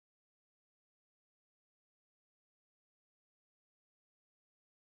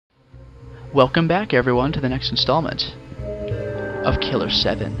Welcome back, everyone, to the next installment of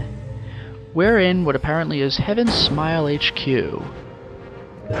Killer7. We're in what apparently is Heaven's Smile HQ.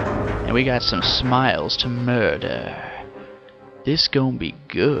 And we got some smiles to murder. This gonna be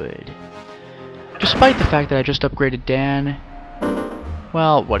good. Despite the fact that I just upgraded Dan,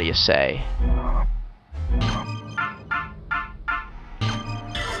 well, what do you say?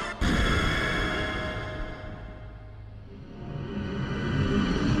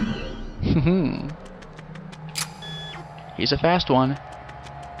 He's a fast one.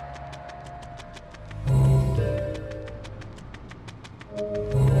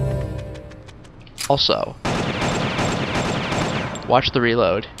 Also, watch the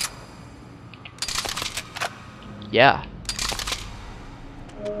reload. Yeah.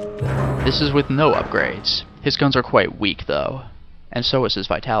 This is with no upgrades. His guns are quite weak, though. And so is his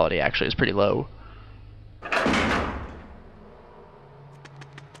vitality, actually. It's pretty low.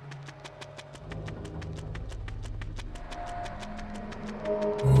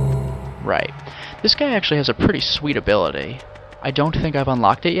 Right. This guy actually has a pretty sweet ability. I don't think I've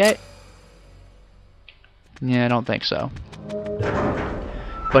unlocked it yet. Yeah, I don't think so.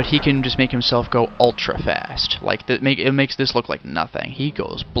 But he can just make himself go ultra fast. Like, it makes this look like nothing. He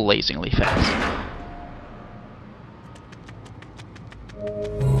goes blazingly fast.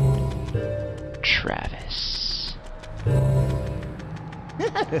 Travis.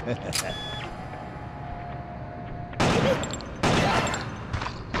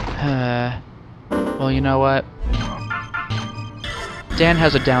 Well, you know what? Dan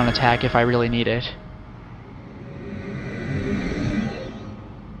has a down attack if I really need it.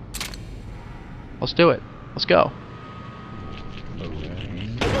 Let's do it. Let's go.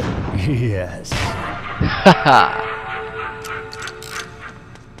 Yes. Haha.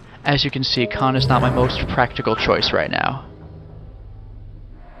 As you can see, Khan is not my most practical choice right now.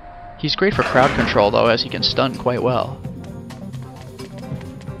 He's great for crowd control, though, as he can stun quite well.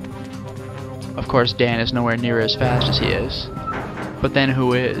 Of course, Dan is nowhere near as fast as he is. But then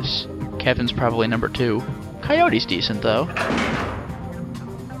who is? Kevin's probably number 2. Coyote's decent, though.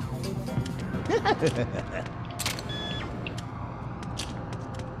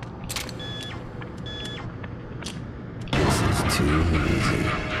 This is too easy.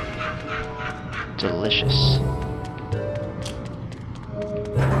 Delicious.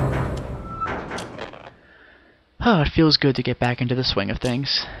 Oh, it feels good to get back into the swing of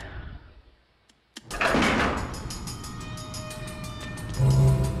things.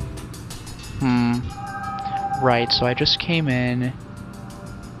 Right, so I just came in.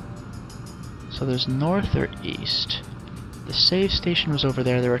 So there's north or east. The save station was over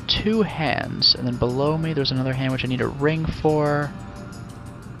there. There are 2 hands, and then below me there's another hand which I need a ring for.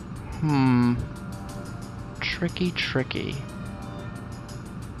 Tricky, tricky.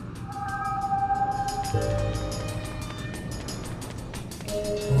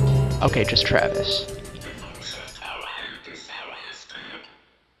 Okay, just Travis.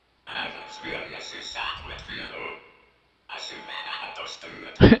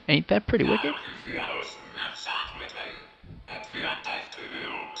 Ain't that pretty wicked?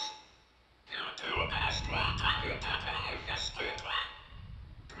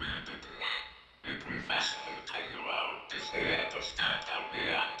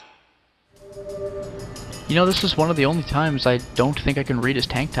 You know, this is one of the only times I don't think I can read his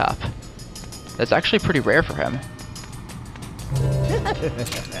tank top. That's actually pretty rare for him.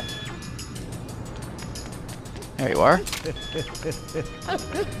 There you are.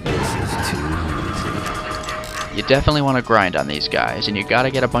 You definitely want to grind on these guys, and you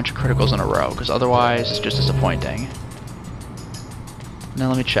gotta get a bunch of criticals in a row, because otherwise it's just disappointing. Now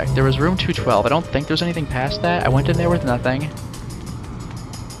let me check. There was room 212. I don't think there's anything past that. I went in there with nothing.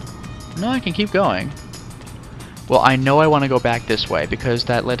 No, I can keep going. Well, I know I want to go back this way, because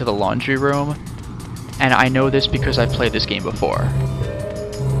that led to the laundry room, and I know this because I've played this game before.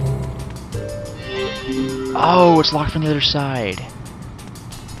 Oh, it's locked from the other side.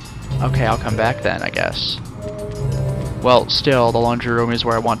 Okay, I'll come back then, I guess. Well, still, the laundry room is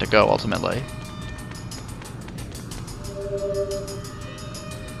where I want to go, ultimately.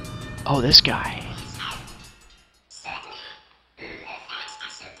 Oh, this guy.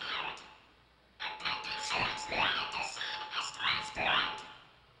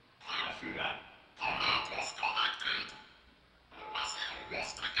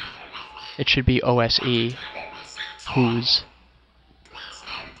 It should be OSE. Who's?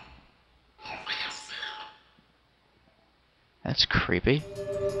 That's creepy.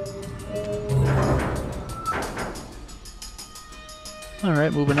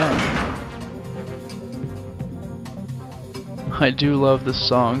 Alright, moving on. I do love this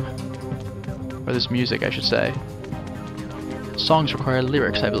song. Or this music, I should say. Songs require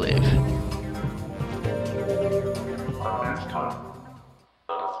lyrics, I believe.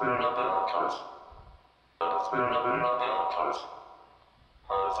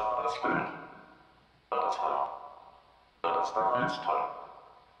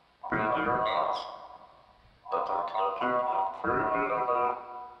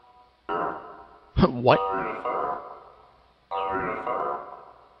 What?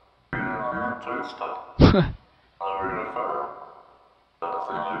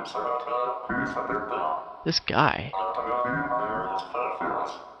 This guy.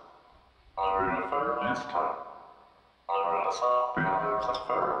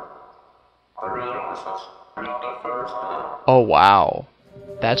 Oh wow.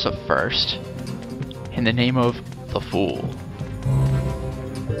 That's a first. In the name of the Fool.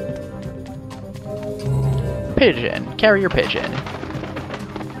 Pigeon. Carry your pigeon.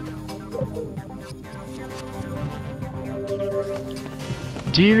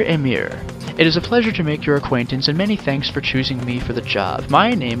 Dear Emir, it is a pleasure to make your acquaintance and many thanks for choosing me for the job.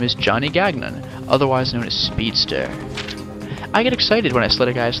 My name is Johnny Gagnon, otherwise known as Speedster. I get excited when I slit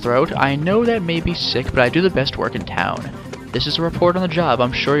a guy's throat. I know that may be sick, but I do the best work in town. This is a report on the job.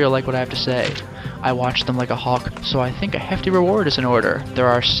 I'm sure you'll like what I have to say. I watch them like a hawk, so I think a hefty reward is in order. There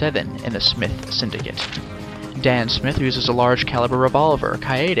are 7 in the Smith Syndicate. Dan Smith, who uses a large caliber revolver.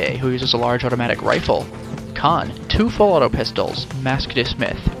 Kaede, who uses a large automatic rifle. Khan, 2 full auto pistols. Masked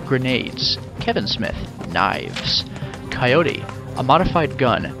Smith, grenades. Kevin Smith, knives. Coyote, a modified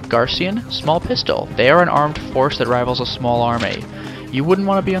gun. Garcian, small pistol. They are an armed force that rivals a small army. You wouldn't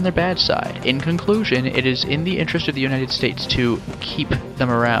want to be on their bad side. In conclusion, it is in the interest of the United States to keep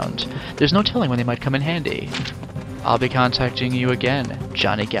them around. There's no telling when they might come in handy. I'll be contacting you again,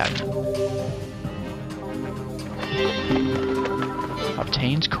 Johnny Gagnon.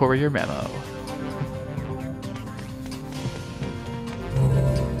 Obtains courier memo.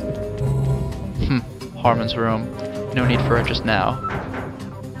 Harmon's room. No need for it just now.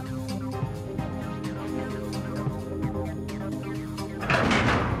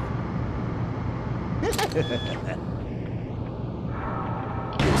 This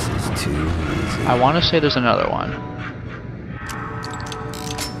is too easy. I want to say there's another one.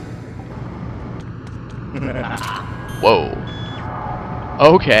 Whoa.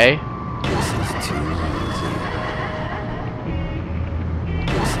 Okay. This is too easy.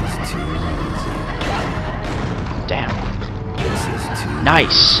 This is too easy. Damn. This is too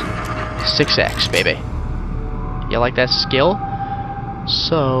Nice. 6x, baby. You like that skill?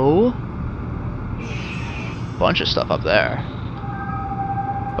 So... bunch of stuff up there.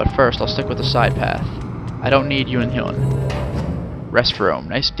 But first, I'll stick with the side path. I don't need Yun Hyun. Restroom.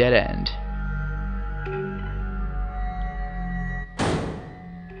 Nice dead end.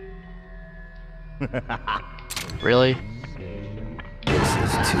 Really? This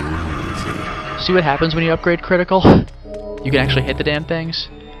is too easy. See what happens when you upgrade critical? You can actually hit the damn things.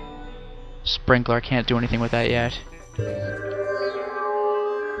 Sprinkler, can't do anything with that yet.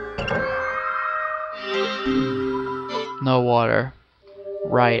 No water.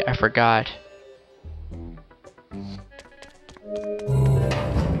 Right, I forgot.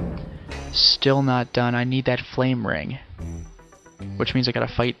 Still not done. I need that flame ring. Which means I gotta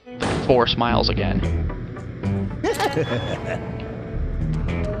fight the 4 smiles again. This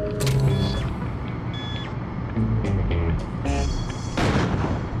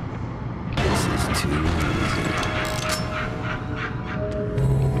is too easy.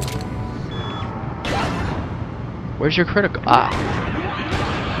 Where's your critical? Ah.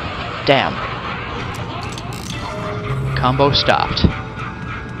 Damn. Combo stopped.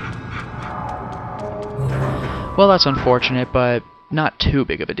 Well, that's unfortunate, but not too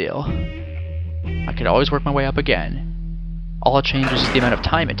big of a deal. I could always work my way up again. All it changes is the amount of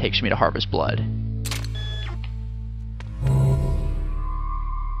time it takes me to harvest blood.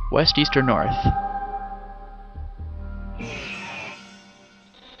 West, east, or north?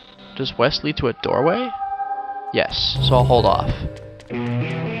 Does west lead to a doorway? Yes, so I'll hold off.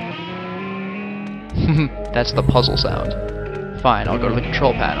 That's the puzzle sound. Fine, I'll go to the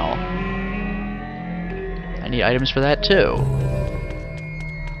control panel. I need items for that too.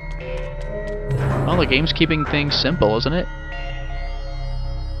 Well, the game's keeping things simple, isn't it?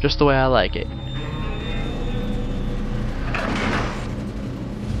 Just the way I like it.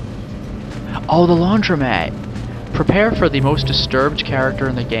 Oh, the laundromat! Prepare for the most disturbed character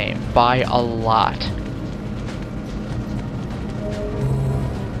in the game, by a lot.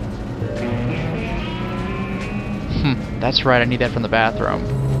 That's right, I need that from the bathroom.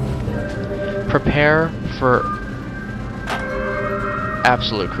 Prepare for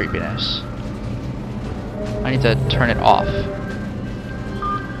absolute creepiness. I need to turn it off.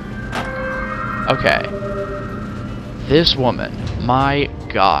 Okay. This woman, my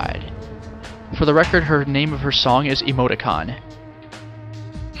god. For the record, her name of her song is Emoticon.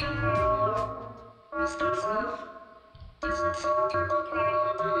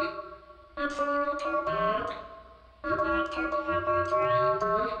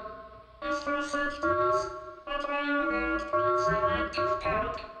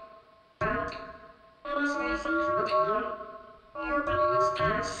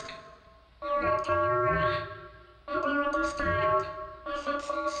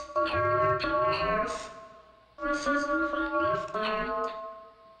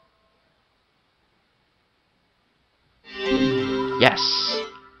 Yes.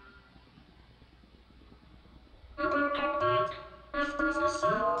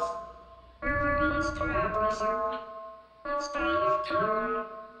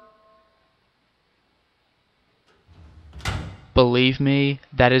 Believe me,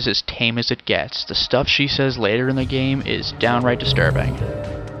 that is as tame as it gets. The stuff she says later in the game is downright disturbing.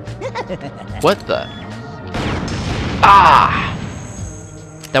 What the? Ah!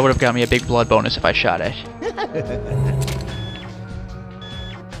 That would have got me a big blood bonus if I shot it.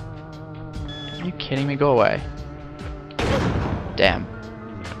 Are you kidding me? Go away. Damn.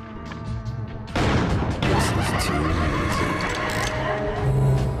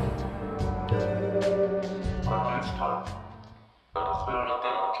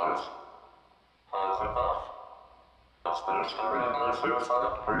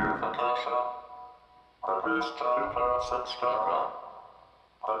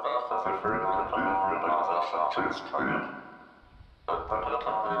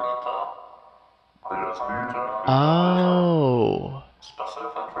 Oh.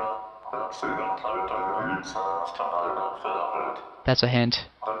 That's a hint.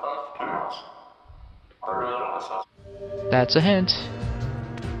 That's a hint.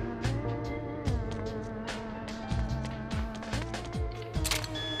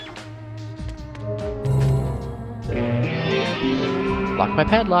 Lock my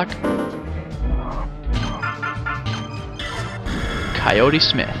padlock. Coyote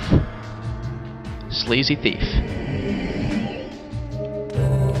Smith. Sleazy thief.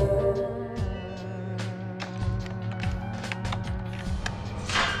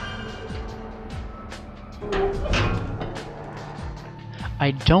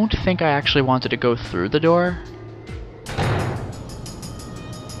 I don't think I actually wanted to go through the door.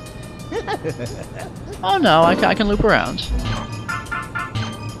 Oh no, I can loop around.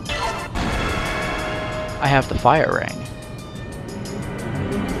 I have the fire ring.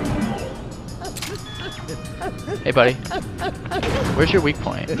 Hey buddy, where's your weak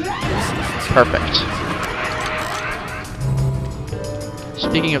point? Perfect.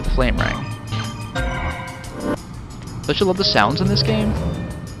 Speaking of the flame ring, don't you love the sounds in this game?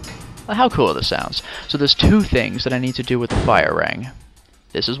 How cool are the sounds? So there's two things that I need to do with the fire ring.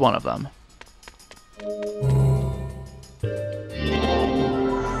 This is one of them.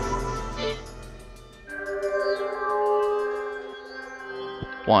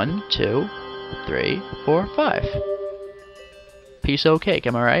 One, two, 3, 4, 5. Piece of cake,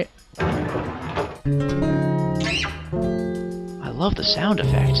 am I right? I love the sound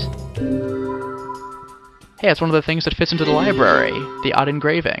effect. Hey, that's one of the things that fits into the library. The odd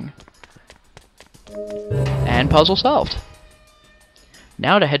engraving. And puzzle solved.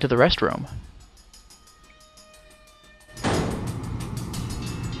 Now to head to the restroom.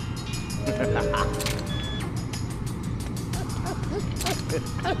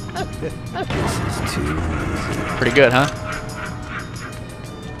 Pretty good, huh?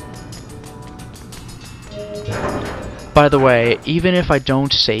 By the way, even if I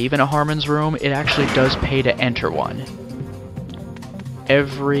don't save in a Harmon's room, it actually does pay to enter one.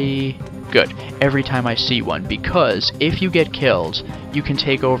 Every time I see one, because if you get killed, you can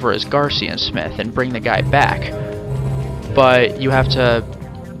take over as Garcia Smith and bring the guy back. But you have to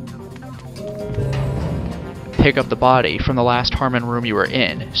pick up the body from the last Harmon room you were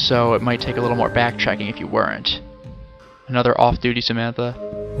in, so it might take a little more backtracking if you weren't. Another off-duty Samantha.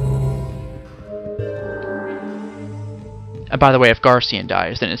 And by the way, if Garcian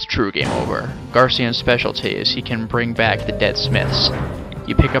dies, then it's true game over. Garcian's specialty is he can bring back the dead Smiths.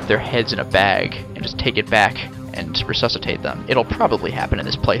 You pick up their heads in a bag and just take it back and resuscitate them. It'll probably happen in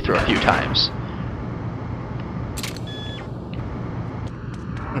this playthrough a few times.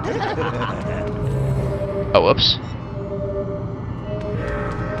 Oh, whoops.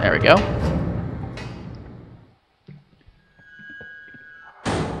 There we go.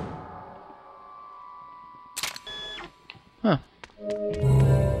 Huh.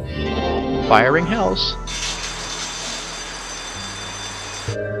 Firing hells.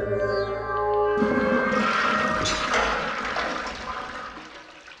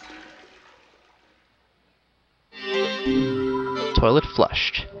 Toilet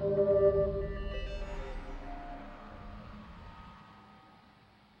flushed.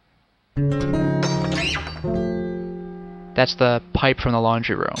 That's the pipe from the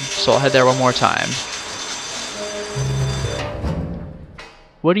laundry room, so I'll head there one more time.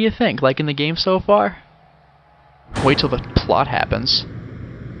 What do you think? Liking the game so far? Wait till the plot happens.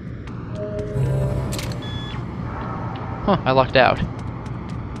 Huh, I lucked out.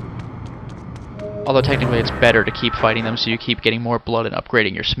 Although technically it's better to keep fighting them so you keep getting more blood and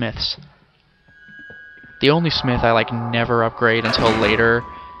upgrading your smiths. The only smith I like never upgrade until later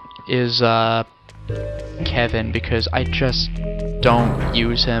is Kevin, because I just don't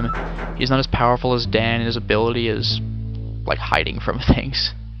use him. He's not as powerful as Dan, and his ability is like hiding from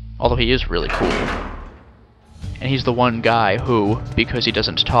things. Although he is really cool. And he's the one guy who, because he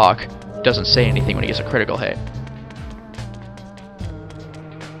doesn't talk, doesn't say anything when he gets a critical hit.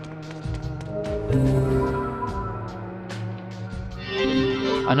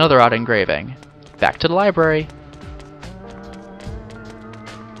 Another odd engraving. Back to the library.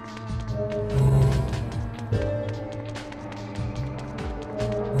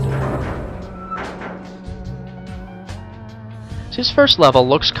 So his first level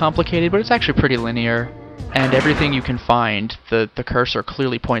looks complicated, but it's actually pretty linear, and everything you can find, the cursor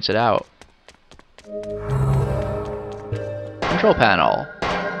clearly points it out. Control panel.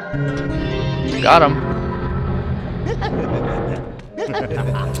 Got him.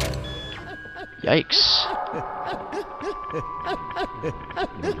 Yikes.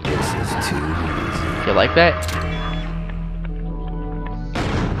 This is too easy. You like that?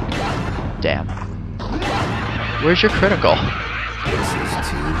 Damn. Where's your critical? This is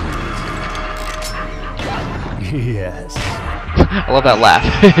too easy. Yes. I love that laugh.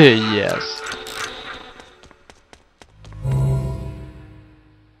 Yes.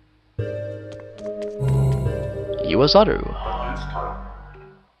 Iwasaru.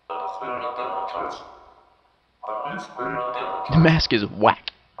 The mask is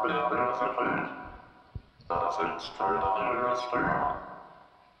whack.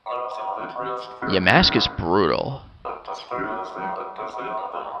 Your mask is brutal.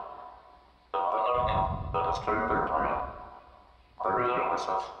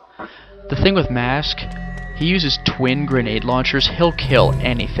 The thing with Mask, he uses twin grenade launchers. He'll kill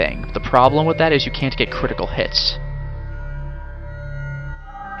anything. The problem with that is you can't get critical hits.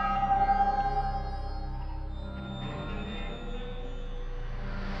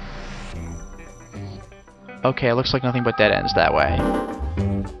 Okay, it looks like nothing but dead ends that way.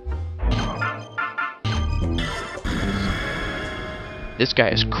 This guy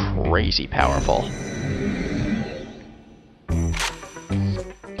is crazy powerful.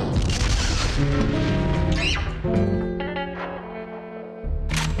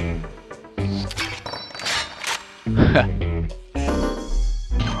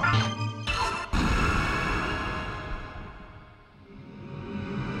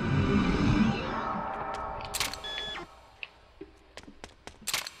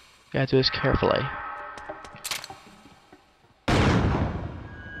 Gotta do this carefully.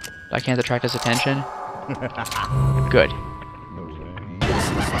 I can't attract his attention. Good.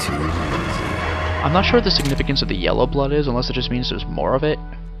 I'm not sure what the significance of the yellow blood is, unless it just means there's more of it.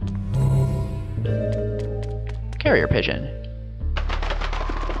 Carrier pigeon.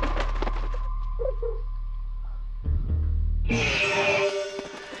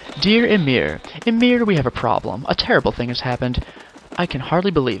 Dear Emir, we have a problem. A terrible thing has happened. I can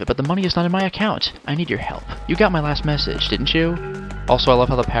hardly believe it, but the money is not in my account. I need your help. You got my last message, didn't you? Also, I love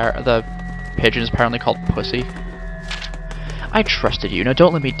how the pigeon is apparently called Pussy. I trusted you. Now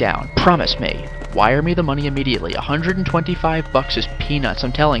don't let me down. Promise me. Wire me the money immediately. $125 is peanuts,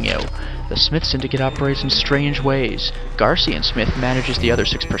 I'm telling you. The Smith Syndicate operates in strange ways. Garcian Smith manages the other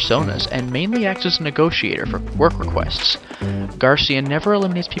 6 personas, and mainly acts as a negotiator for work requests. Garcian never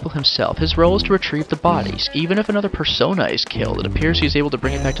eliminates people himself. His role is to retrieve the bodies. Even if another persona is killed, it appears he is able to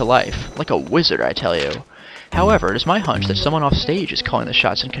bring it back to life. Like a wizard, I tell you. However, it is my hunch that someone off stage is calling the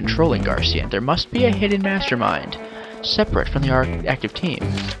shots and controlling Garcian. There must be a hidden mastermind, separate from the active team.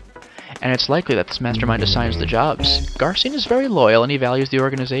 And it's likely that this mastermind assigns the jobs. Garcian is very loyal and he values the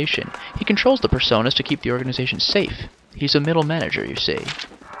organization. He controls the personas to keep the organization safe. He's a middle manager, you see.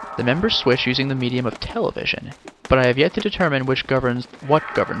 The members switch using the medium of television, but I have yet to determine what governs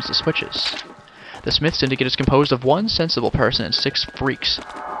the switches. The Smith Syndicate is composed of 1 sensible person and 6 freaks.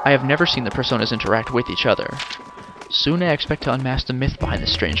 I have never seen the personas interact with each other. Soon I expect to unmask the myth behind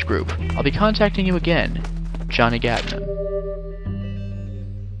this strange group. I'll be contacting you again. Johnny Gatman.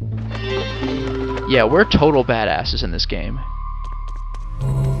 Yeah, we're total badasses in this game.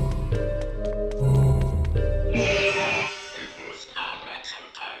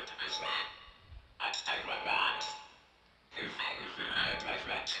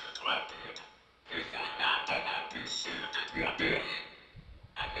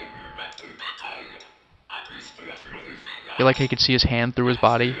 feel like he could see his hand through his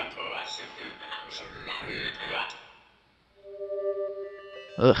body.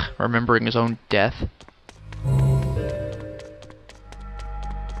 Ugh, remembering his own death.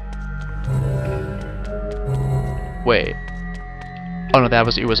 Wait. Oh no, that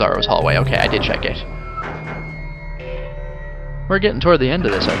was Iwazaru's hallway. Okay, I did check it. We're getting toward the end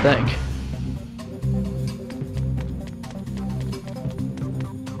of this, I think.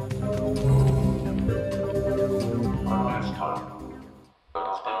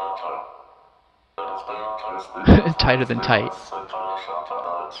 Tighter than tight.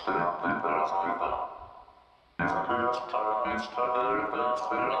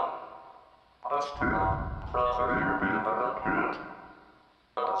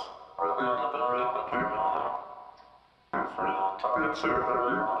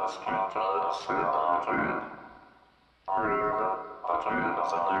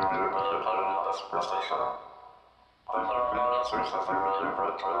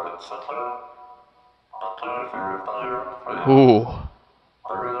 Ooh.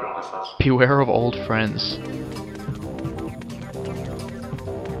 Beware of old friends.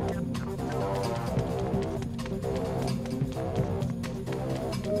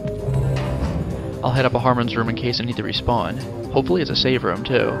 I'll head up a Harmon's room in case I need to respawn. Hopefully it's a save room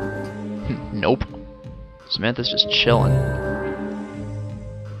too. Nope. Samantha's just chilling.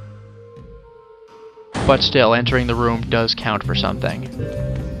 But still, entering the room does count for something.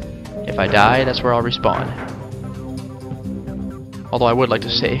 If I die, that's where I'll respawn. Although I would like to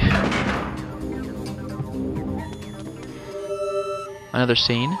save. Another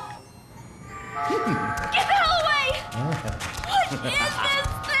scene. Get the hell away! What is this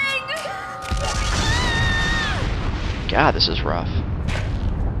thing? God, this is rough.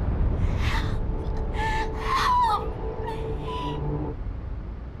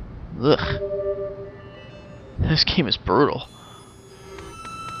 Ugh. This game is brutal.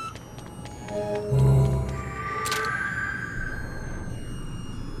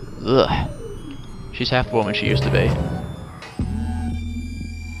 Ugh. She's half the woman she used to be.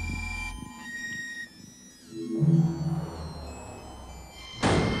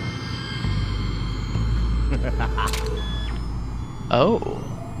 Oh.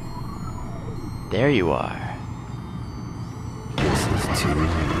 There you are. This is too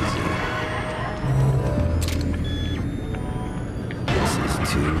easy. This is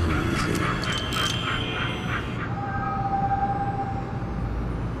too easy.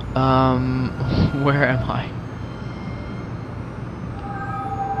 Where am I?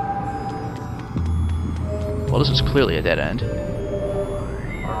 Well, this is clearly a dead end.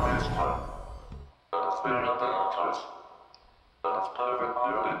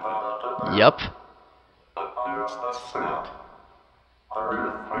 Yup.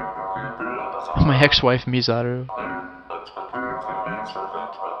 My ex-wife, Mizaru.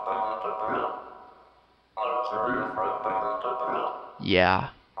 Yeah.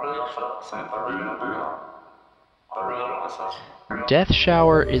 Death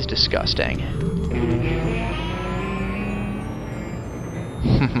shower is disgusting.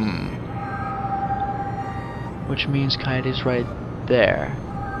 Which means Kaede's right there.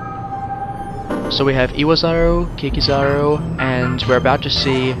 So we have Iwazaru, Kikizaru, and we're about to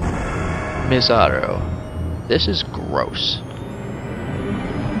see Mizaru. This is gross.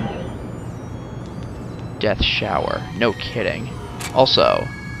 Death shower. No kidding. Also,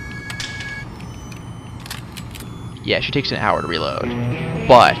 yeah, she takes an hour to reload.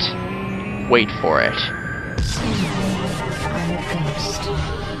 But, wait for it.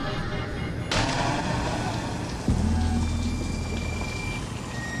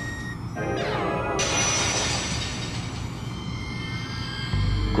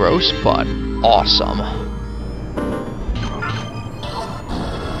 Gross, but awesome.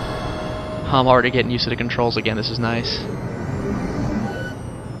 I'm already getting used to the controls again, this is nice.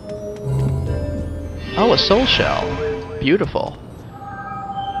 Oh, a soul shell. Beautiful.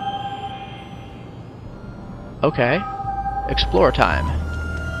 Okay. Explore time.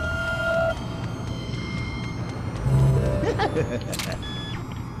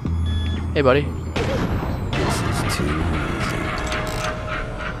 Hey, buddy. This is too easy.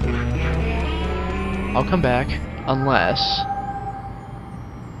 I'll come back, unless...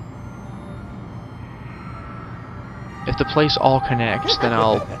 if the place all connects, then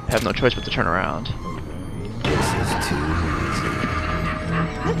I'll have no choice but to turn around. This is too easy.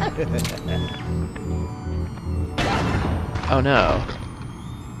 Oh no.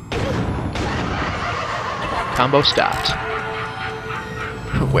 Combo stopped.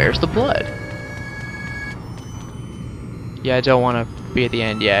 Where's the blood? Yeah, I don't want to be at the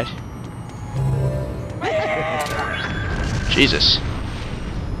end yet. Jesus.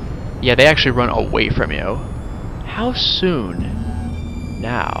 Yeah, they actually run away from you. How soon?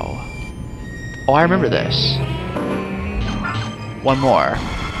 Now. Oh, I remember this. One more.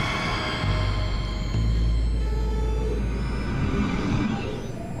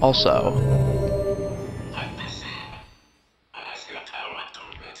 Also.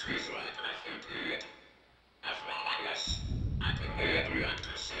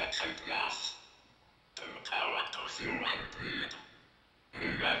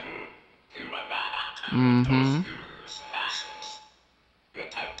 Mm-hmm.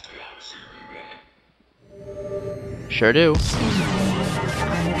 Sure do.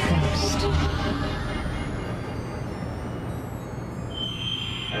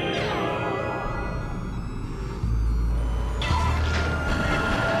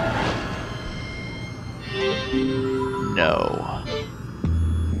 No.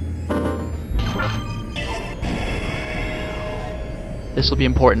 This will be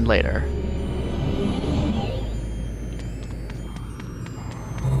important later.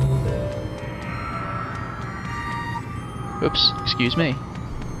 Oops, excuse me.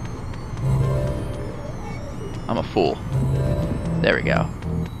 I'm a fool. There we go.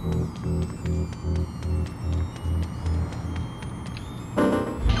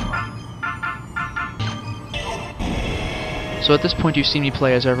 So at this point you've seen me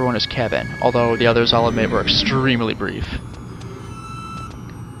play as everyone as Kevin, although the others I'll admit were extremely brief.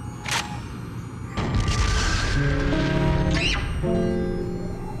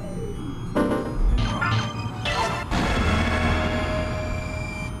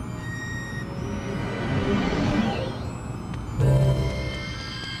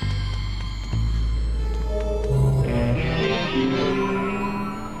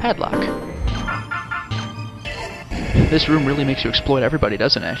 Padlock. This room really makes you exploit everybody,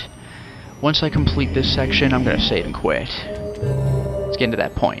 doesn't it? Once I complete this section, I'm gonna save and quit. Let's get into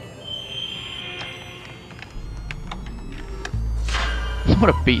that point. What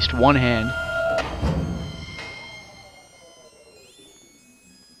a beast, one hand.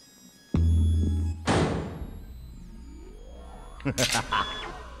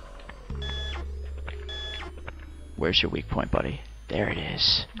 Where's your weak point, buddy? There it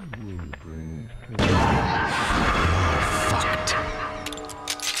is. Fucked.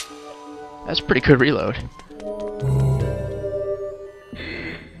 That's a pretty good reload.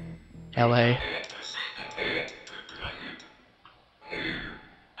 LA.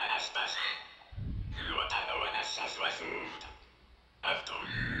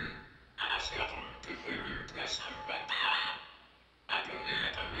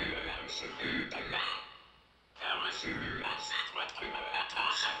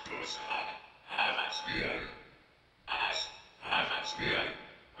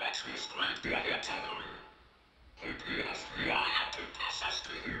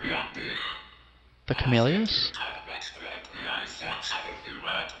 The Camellias?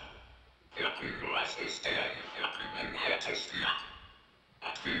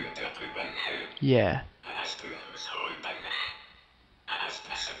 Yeah.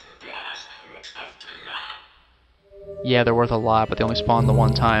 Yeah, they're worth a lot, but they only spawn the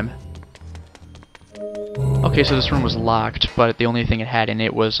one time. Okay, so this room was locked, but the only thing it had in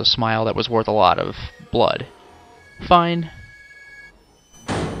it was a smile that was worth a lot of blood. Fine.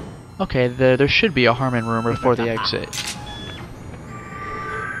 Okay, there should be a Harmon room before the exit.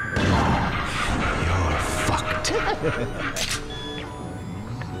 You're fucked.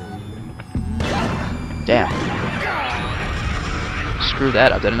 Damn. Screwed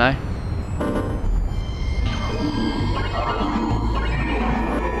that up, didn't I?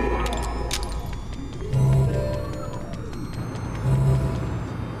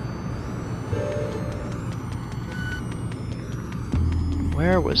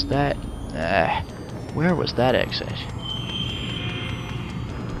 Where was that? Where was that exit?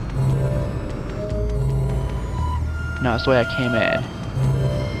 No, it's the way I came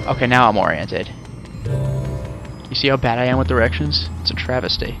in. Okay, now I'm oriented. You see how bad I am with directions? It's a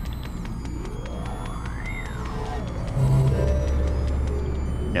travesty.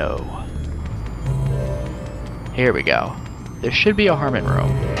 No. Here we go. There should be a Harmon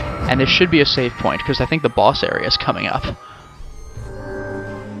room. And there should be a save point, because I think the boss area is coming up.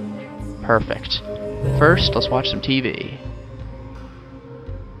 Perfect. First, let's watch some TV.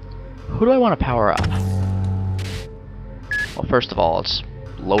 Who do I want to power up? Well, first of all, let's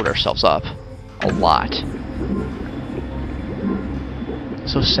load ourselves up. A lot.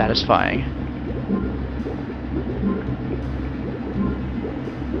 So satisfying.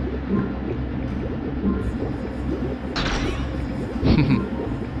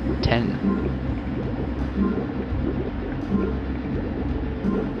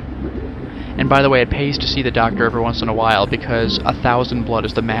 And by the way, it pays to see the doctor every once in a while because 1,000 blood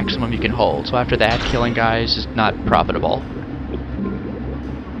is the maximum you can hold. So after that, killing guys is not profitable.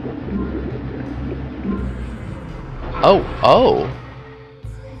 Oh!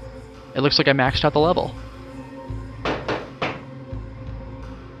 It looks like I maxed out the level.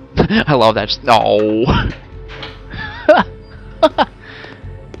 I love that. No!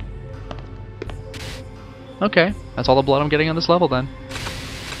 Okay, that's all the blood I'm getting on this level then.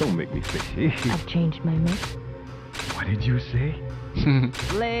 Don't make me say shit. I've changed my mind. What did you say?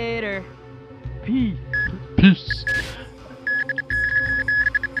 Later. Peace. Peace.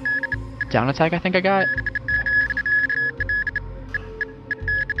 Down attack I think I got.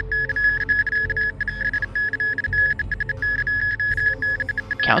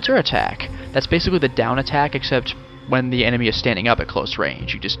 Counter attack. That's basically the down attack except when the enemy is standing up at close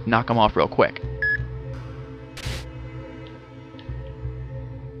range. You just knock them off real quick.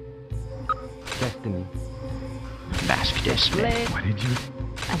 Destiny. Mask Destiny. What did you...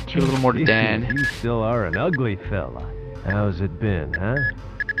 I've Give a little changed. more to Dan. You still are an ugly fella. How's it been, huh?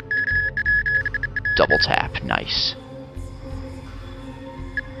 Double tap. Nice.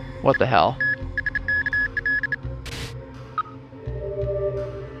 What the hell?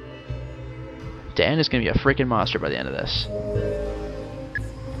 Dan is gonna be a freaking monster by the end of this.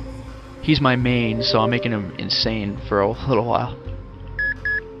 He's my main, so I'm making him insane for a little while.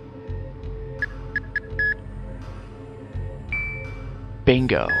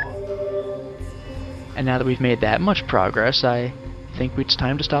 Bingo. And now that we've made that much progress, I think it's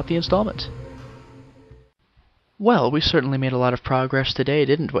time to stop the installment. Well, we certainly made a lot of progress today,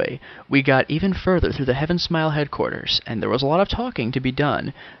 didn't we? We got even further through the Heaven Smile headquarters, and there was a lot of talking to be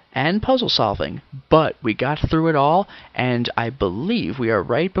done, and puzzle solving, but we got through it all, and I believe we are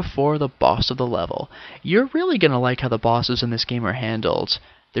right before the boss of the level. You're really gonna like how the bosses in this game are handled.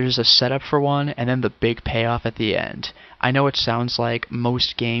 There's a setup for one, and then the big payoff at the end. I know it sounds like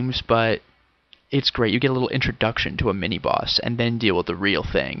most games, but it's great. You get a little introduction to a mini-boss, and then deal with the real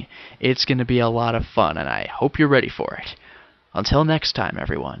thing. It's gonna be a lot of fun, and I hope you're ready for it. Until next time,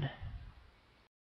 everyone.